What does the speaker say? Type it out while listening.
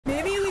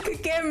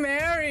get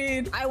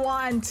married. I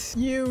want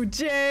you,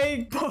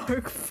 Jake,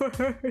 Park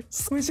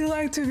first. Would you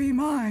like to be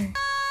mine?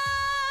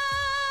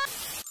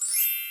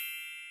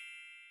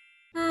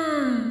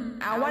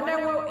 I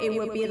wonder what it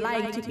would be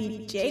like to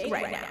be Jake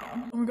right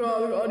now. Oh my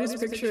god, look at all these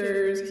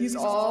pictures. He's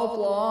all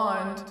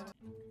blonde.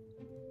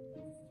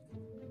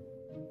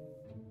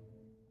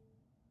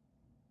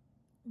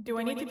 Do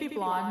I need to be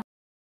blonde?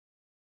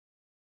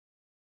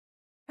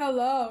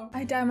 Hello.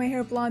 I dyed my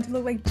hair blonde to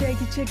look like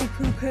Jakey Chicky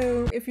Poo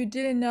Poo. If you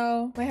didn't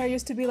know, my hair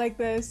used to be like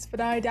this, but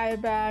now I dye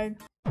it back.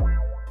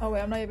 Oh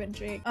wait, I'm not even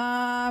Jake.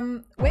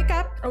 Wake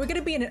up. Are we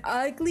gonna be an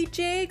ugly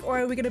Jake or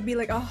are we gonna be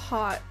like a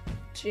hot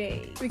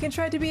Jake? We can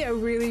try to be a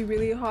really,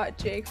 really hot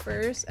Jake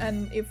first,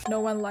 and if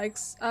no one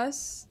likes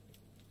us,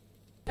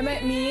 I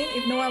meant me.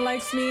 If no one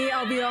likes me,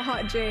 I'll be a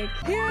hot Jake.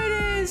 Here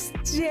it is,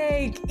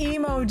 Jake,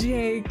 emo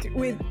Jake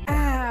with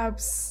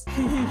abs.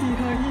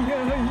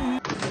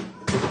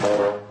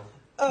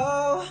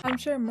 Oh. I'm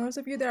sure most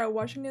of you that are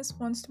watching this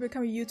wants to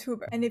become a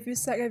YouTuber, and if you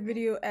suck at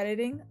video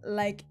editing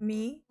like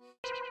me,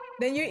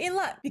 then you're in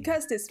luck,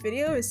 because this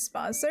video is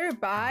sponsored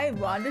by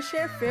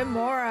Wondershare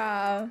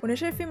Filmora.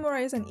 Wondershare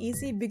Filmora is an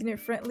easy,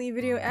 beginner-friendly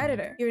video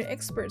editor. Even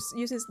experts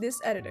uses this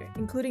editor,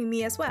 including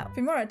me as well.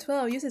 Filmora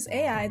 12 uses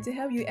AI to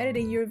help you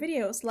editing your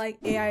videos like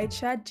AI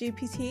Chat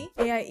GPT,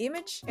 AI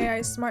Image,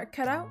 AI Smart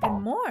Cutout,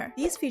 and more.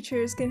 These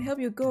features can help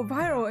you go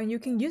viral, and you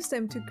can use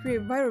them to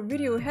create viral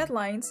video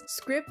headlines,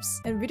 scripts,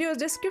 and video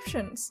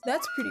descriptions.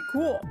 That's pretty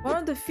cool. One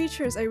of the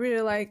features I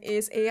really like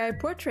is AI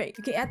Portrait.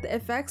 You can add the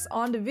effects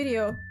on the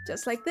video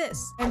just like this.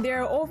 And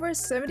there are over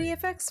 70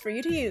 effects for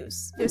you to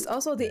use. There's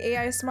also the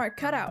AI Smart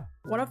Cutout,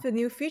 one of the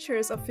new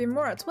features of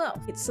Filmora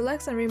 12. It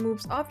selects and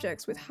removes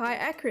objects with high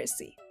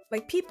accuracy,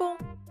 like people,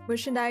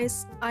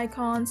 merchandise,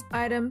 icons,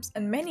 items,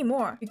 and many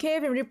more. You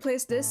can't even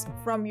replace this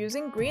from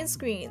using green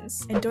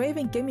screens. And don't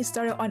even get me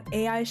started on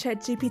AI Chat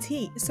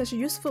GPT. It's such a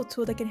useful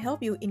tool that can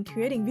help you in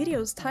creating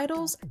videos,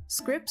 titles,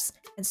 scripts,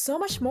 and so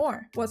much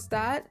more. What's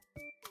that?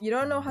 You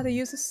don't know how to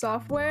use the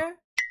software?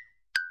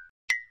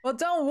 Well,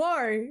 don't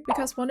worry,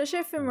 because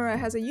Wondershare Filmora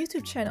has a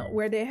YouTube channel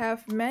where they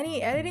have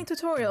many editing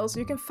tutorials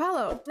you can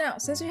follow. Now,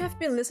 since you have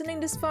been listening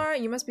this far,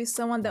 you must be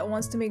someone that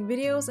wants to make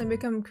videos and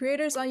become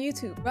creators on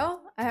YouTube.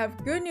 Well, I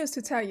have good news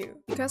to tell you,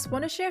 because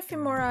Wondershare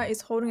Filmora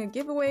is holding a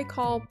giveaway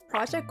called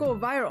Project Go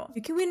Viral.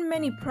 You can win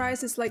many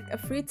prizes like a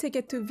free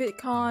ticket to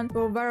VidCon,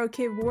 Go Viral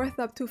Kit worth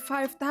up to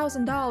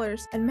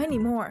 $5,000, and many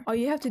more. All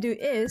you have to do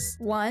is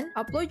 1.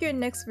 Upload your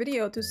next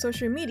video to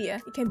social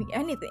media. It can be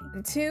anything.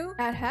 And 2.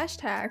 Add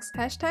hashtags,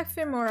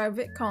 #Filmora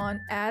VidCon,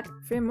 add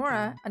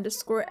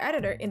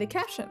Filmora_editor in the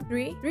caption.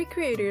 3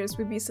 creators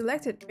will be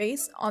selected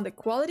based on the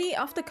quality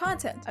of the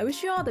content. I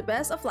wish you all the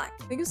best of luck.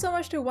 Thank you so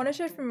much to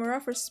Wondershare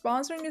Filmora for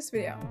sponsoring this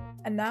video.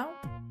 And now,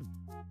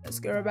 let's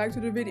get right back to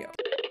the video.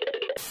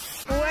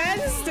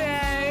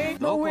 Wednesday!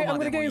 No wait, I'm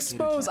gonna get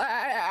exposed.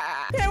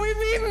 Can we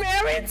be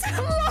married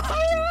tomorrow?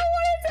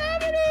 What is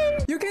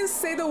happening? You can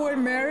say the word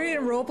married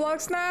in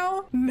Roblox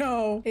now?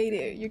 No. Hey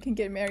there, you can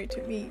get married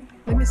to me.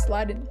 Let me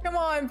slide in. Come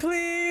on,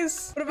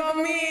 please. What about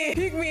me?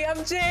 Pick me,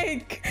 I'm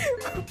Jake.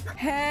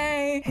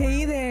 Hey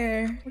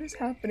there. What is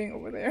happening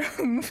over there?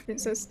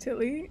 Princess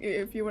Tilly,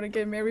 if you want to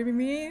get married with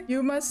me,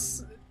 you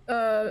must,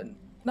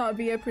 not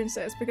be a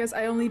princess, because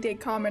I only date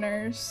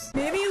commoners.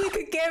 Maybe we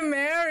could get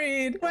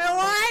married. Well,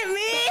 why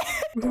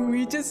me?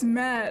 We just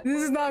met.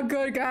 This is not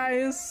good,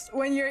 guys.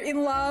 When you're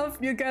in love,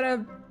 you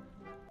gotta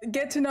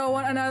get to know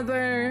one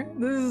another.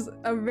 This is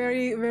a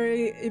very,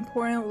 very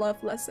important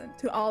love lesson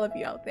to all of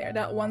you out there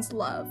that wants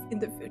love in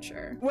the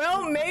future.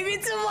 Well, maybe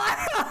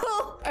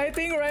tomorrow. I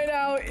think right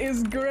now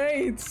is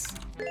great.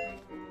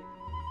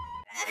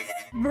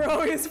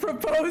 Bro is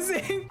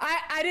proposing.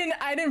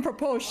 I didn't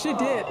propose. She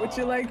did. Would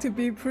you like to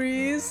be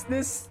pleased?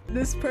 This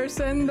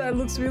person that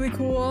looks really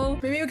cool.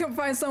 Maybe you can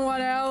find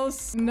someone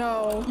else.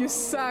 No, you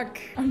suck.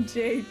 I'm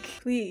Jake.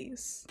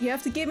 Please. You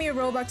have to give me a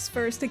Robux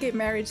first to get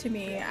married to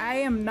me. I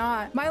am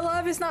not. My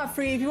love is not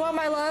free. If you want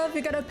my love,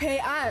 you gotta pay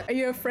up. Are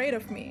you afraid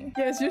of me?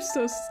 Yes, you're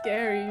so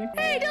scary.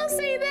 Hey, don't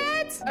say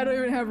that. I don't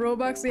even have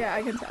Robux. Yeah,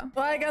 I can tell.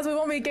 Well, I guess we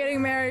won't be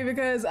getting married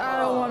because I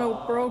don't want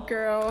a broke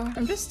girl.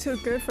 I'm just too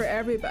good for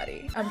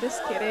everybody. I'm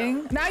just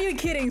kidding. Now you're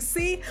kidding.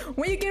 See,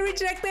 when you get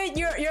rejected,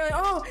 you're like,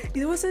 oh,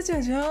 it was such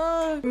a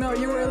joke. No,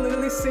 you were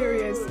literally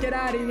serious. Get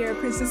out of here,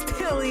 Princess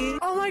Tilly.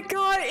 Oh my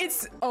god,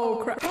 it's oh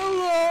crap.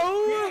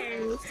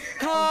 Hello.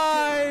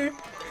 Hi.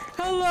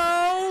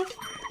 Hello.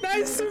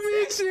 Nice to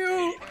meet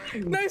you.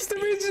 Nice to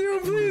meet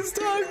you. Please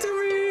talk to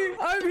me.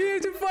 I'm here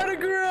to find a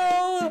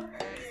girl.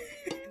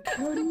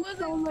 Why do you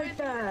sound like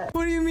that?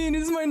 What do you mean?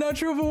 It's my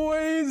natural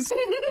voice.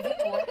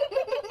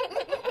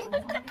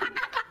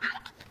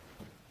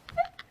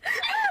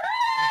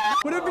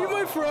 Would it be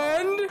my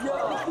friend?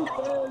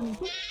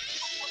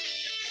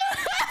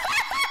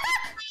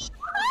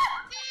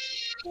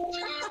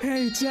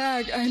 Hey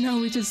Jack, I know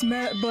we just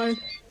met, but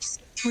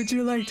would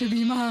you like to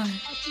be mine?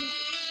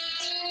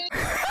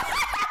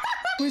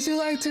 Would you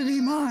like to be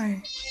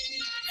mine?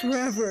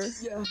 Forever.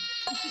 Yeah,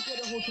 we should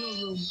get a hotel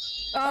room.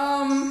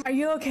 Are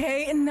you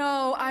okay?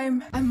 No,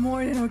 I'm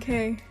more than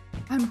okay.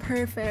 I'm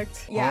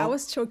perfect. Yeah, I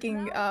was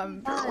choking.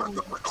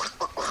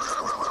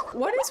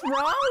 What is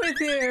wrong with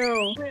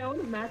you? Wait, I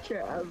want to match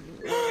her.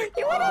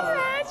 You wanna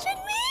match with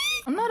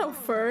me? I'm not a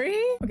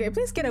furry. Okay,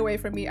 please get away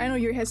from me. I know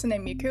you're Hisune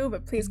Miku,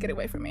 but please get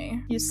away from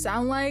me. You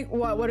sound like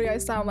what? What do I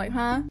sound like,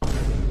 huh?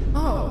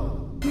 Oh.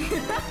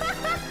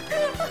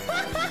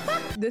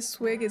 This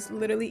wig is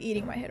literally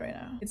eating my head right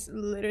now. It's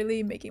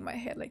literally making my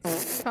head like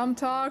come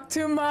talk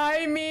to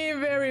me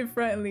very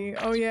friendly.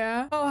 Oh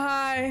yeah? Oh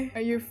hi.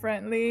 Are you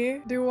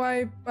friendly? Do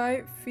I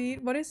bite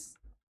feet? What is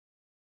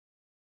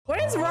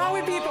wrong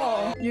with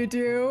people? You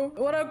do?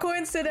 What a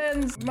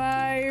coincidence.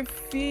 My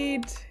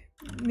feet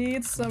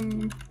need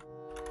some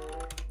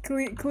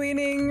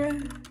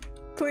cleaning.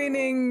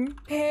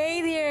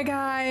 Hey there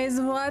guys,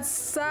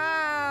 what's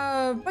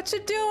up? What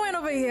you doing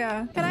over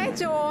here? Can I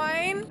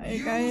join? Are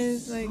you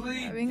guys like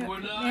having a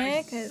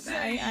picnic? Cause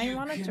I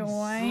wanna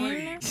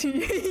join.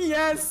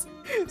 Yes,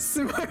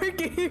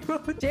 smirking.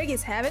 Jake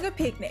is having a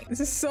picnic. This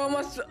is so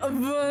much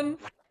fun.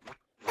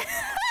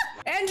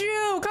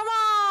 Andrew, come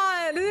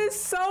on! This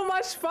is so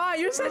much fun.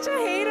 You're such a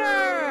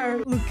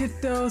hater. Look at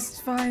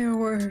those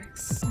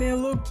fireworks. They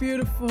look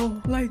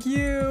beautiful, like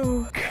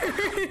you.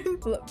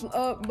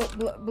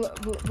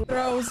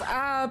 Throws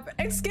up.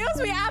 Excuse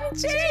me, I'm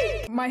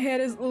Jake. My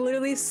head is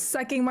literally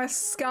sucking my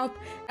scalp.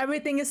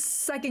 Everything is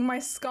sucking my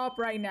scalp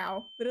right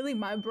now. Literally,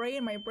 my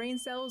brain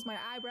cells, my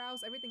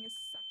eyebrows, everything is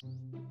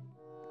sucking.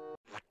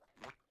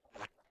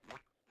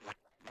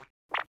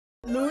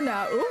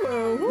 Luna,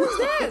 ooh, who's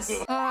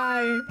this?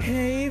 Hi.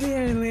 Hey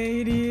there,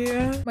 lady.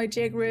 My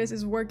Jake Riz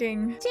is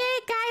working.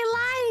 Jake,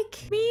 I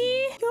like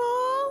me.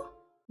 Yo.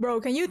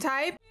 Bro, can you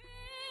type?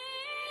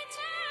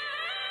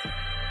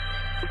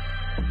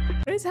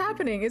 What is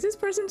happening? Is this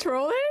person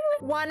trolling?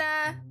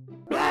 Wanna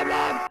blah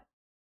blah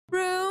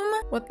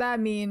room? What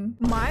that mean?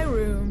 My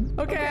room.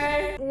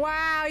 Okay.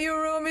 Wow,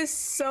 your room is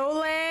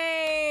so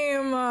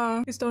lame.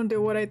 Just don't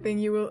do what I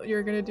think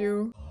you're gonna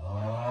do.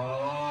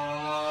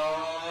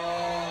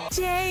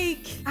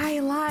 Jake, I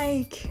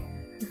like.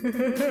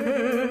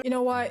 You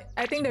know what?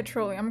 I think they're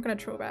trolling. I'm gonna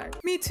troll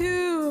back. Me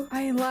too.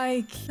 I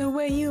like the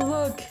way you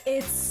look.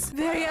 It's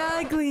very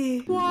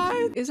ugly.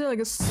 What? Is there like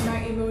a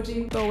smack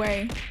emoji? Go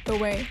away. Go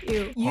away.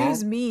 Ew.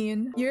 Use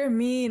mean. You're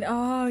mean.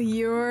 Oh,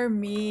 you're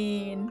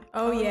mean.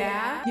 Oh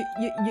yeah?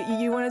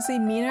 You wanna say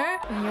meaner?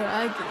 You're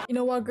ugly. You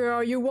know what,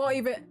 girl? You won't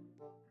even...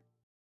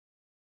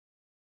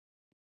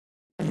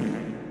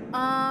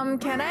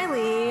 Can I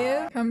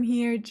leave? Come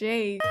here,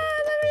 Jake.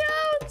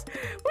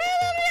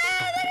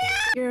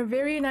 You're a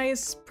very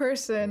nice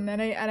person,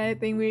 and I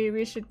think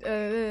we should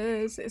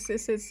what's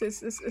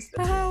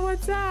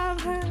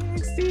up,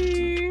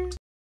 Steve?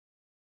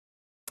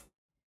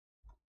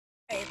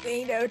 I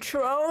think they're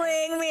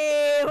trolling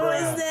me. Who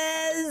is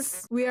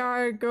this? We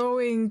are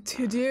going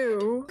to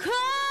do.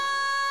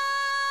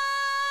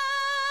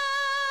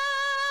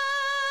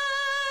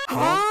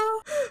 Huh?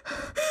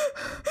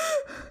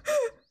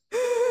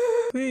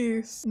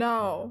 Please,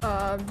 no.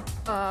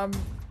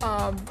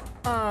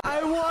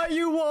 I want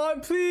you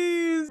one,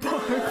 please.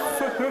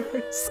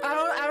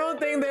 I don't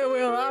think they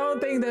will. I don't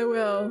think they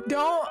will.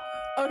 Don't.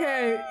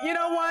 Okay, you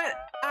know what?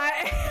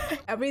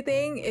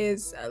 Everything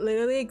is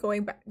literally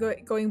going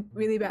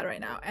really bad right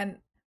now, and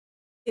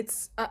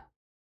it's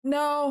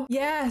no.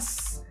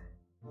 Yes,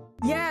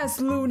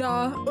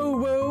 Luna. Ooh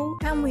woo.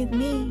 Come with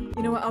me.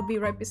 You know what? I'll be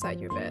right beside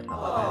your bed. How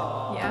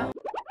about that? Yeah.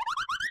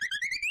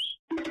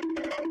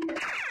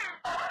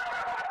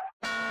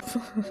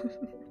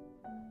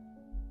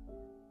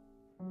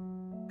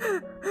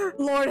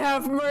 Lord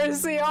have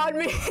mercy on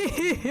me.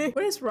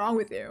 What is wrong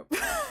with you?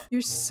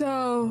 You're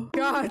so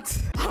hot.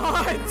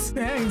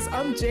 Thanks.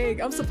 I'm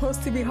Jake. I'm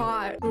supposed to be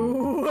hot.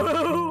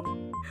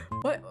 Ooh.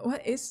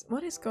 What is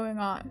going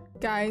on?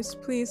 Guys,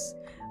 please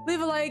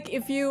leave a like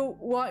if you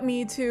want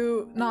me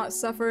to not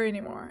suffer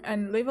anymore,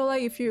 and leave a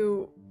like if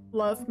you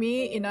love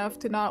me enough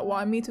to not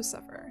want me to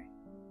suffer.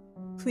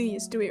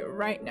 Please do it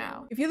right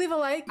now. If you leave a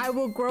like, I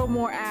will grow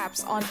more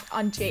abs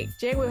on Jake.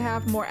 Jake will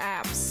have more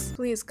abs.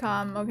 Please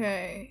come,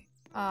 okay.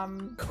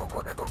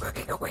 Anybody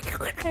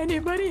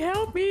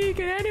help me?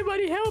 Can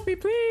anybody help me,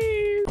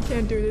 please? I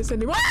can't do this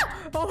anymore.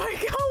 Oh my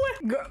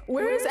god,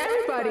 where is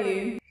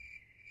everybody?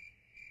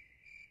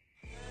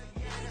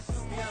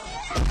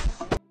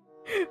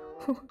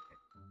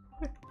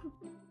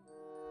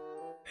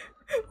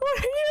 What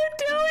are you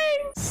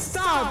doing?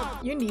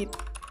 Stop! You need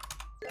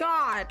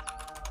God.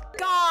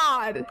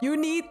 You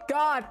need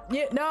God.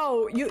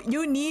 No, you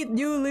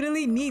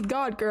literally need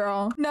God,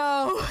 girl.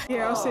 No.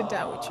 Here, I'll sit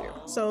down with you.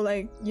 So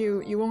like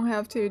you won't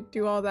have to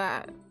do all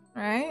that,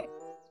 right?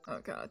 Oh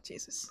god,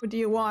 Jesus. What do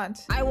you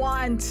want? I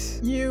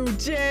want you,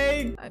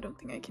 Jake. I don't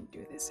think I can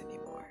do this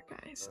anymore,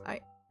 guys.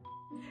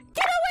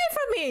 Get away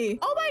from me!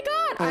 Oh my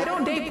god! I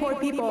don't date poor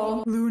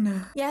people.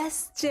 Luna.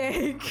 Yes,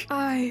 Jake.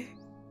 I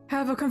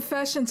have a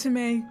confession to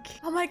make.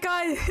 Oh my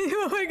god.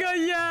 Oh my god,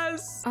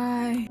 yes.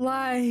 I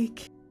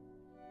like...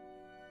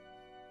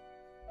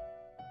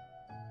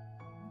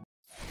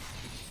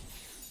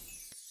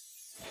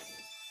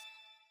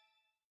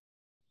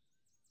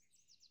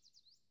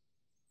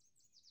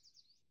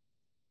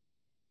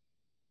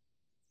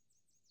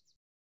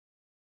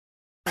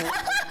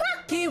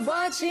 Keep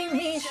watching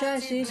me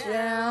shut you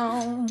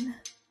down.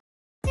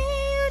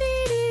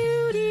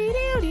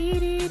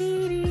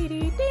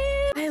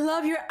 I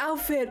love your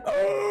outfit.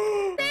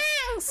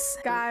 Thanks!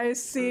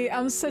 Guys, see,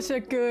 I'm such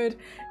a good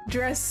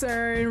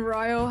dresser in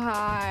Royal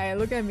High.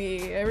 Look at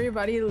me.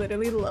 Everybody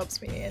literally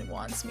loves me and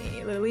wants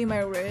me. Literally, my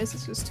wrist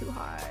is just too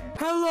high.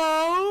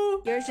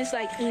 Hello? Yours just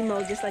like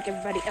emo, just like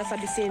everybody else. I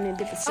be seeing in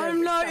different servers.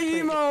 I'm not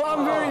emo.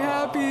 I'm very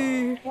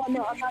happy. Oh,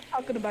 no, I'm not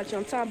talking about you.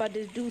 I'm talking about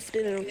this dude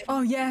spinning.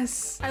 Oh,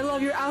 yes. I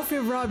love your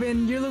outfit,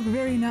 Robin. You look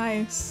very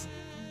nice.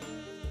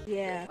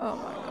 Yeah. Oh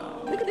my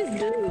god. Look at this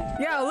dude.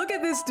 Yeah, look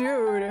at this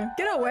dude.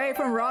 Get away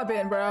from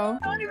Robin, bro.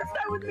 Don't even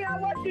start with me. I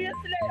watched you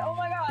yesterday. Oh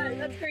my god,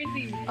 that's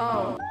crazy.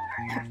 Oh.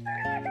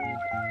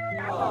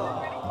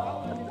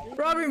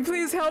 Robin,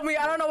 please help me.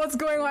 I don't know what's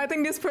going on. I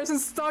think this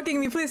person's stalking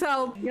me. Please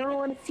help. You don't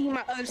want to see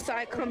my other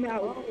side come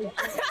out.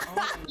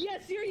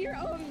 Yes, you're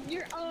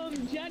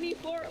Jenny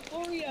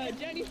Foria.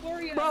 Jenny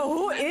Foria. Bro,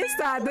 who is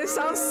that? This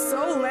sounds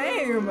so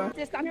lame.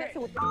 Just stop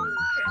messing with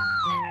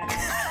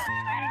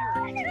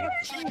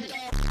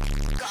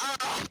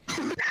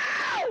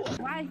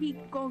Why he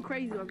going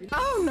crazy on me? I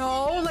don't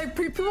know. Like,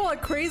 people are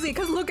crazy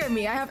because look at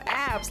me. I have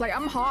abs. Like,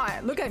 I'm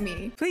hot. Look at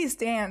me. Please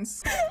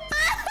dance.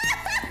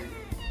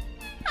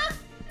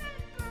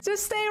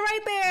 Just stay right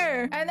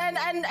there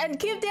and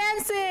keep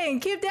dancing.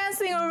 Keep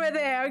dancing over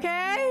there,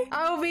 okay?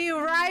 I'll be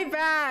right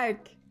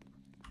back.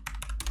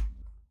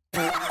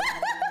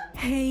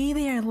 Hey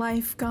there,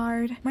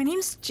 lifeguard. My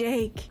name's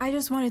Jake. I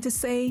just wanted to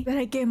say that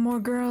I get more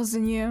girls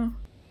than you.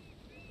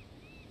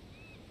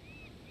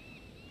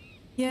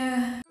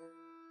 Yeah.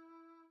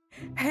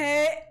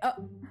 Hey.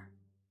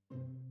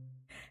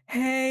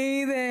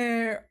 Hey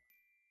there.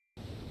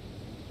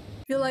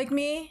 If you like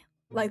me,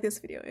 like this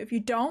video. If you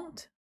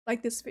don't,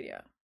 like this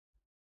video.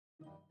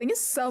 Thank you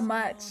so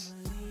much.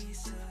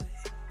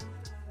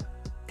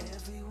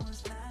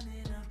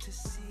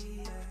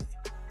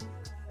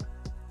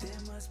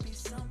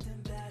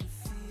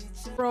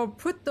 Bro,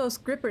 put those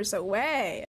grippers away.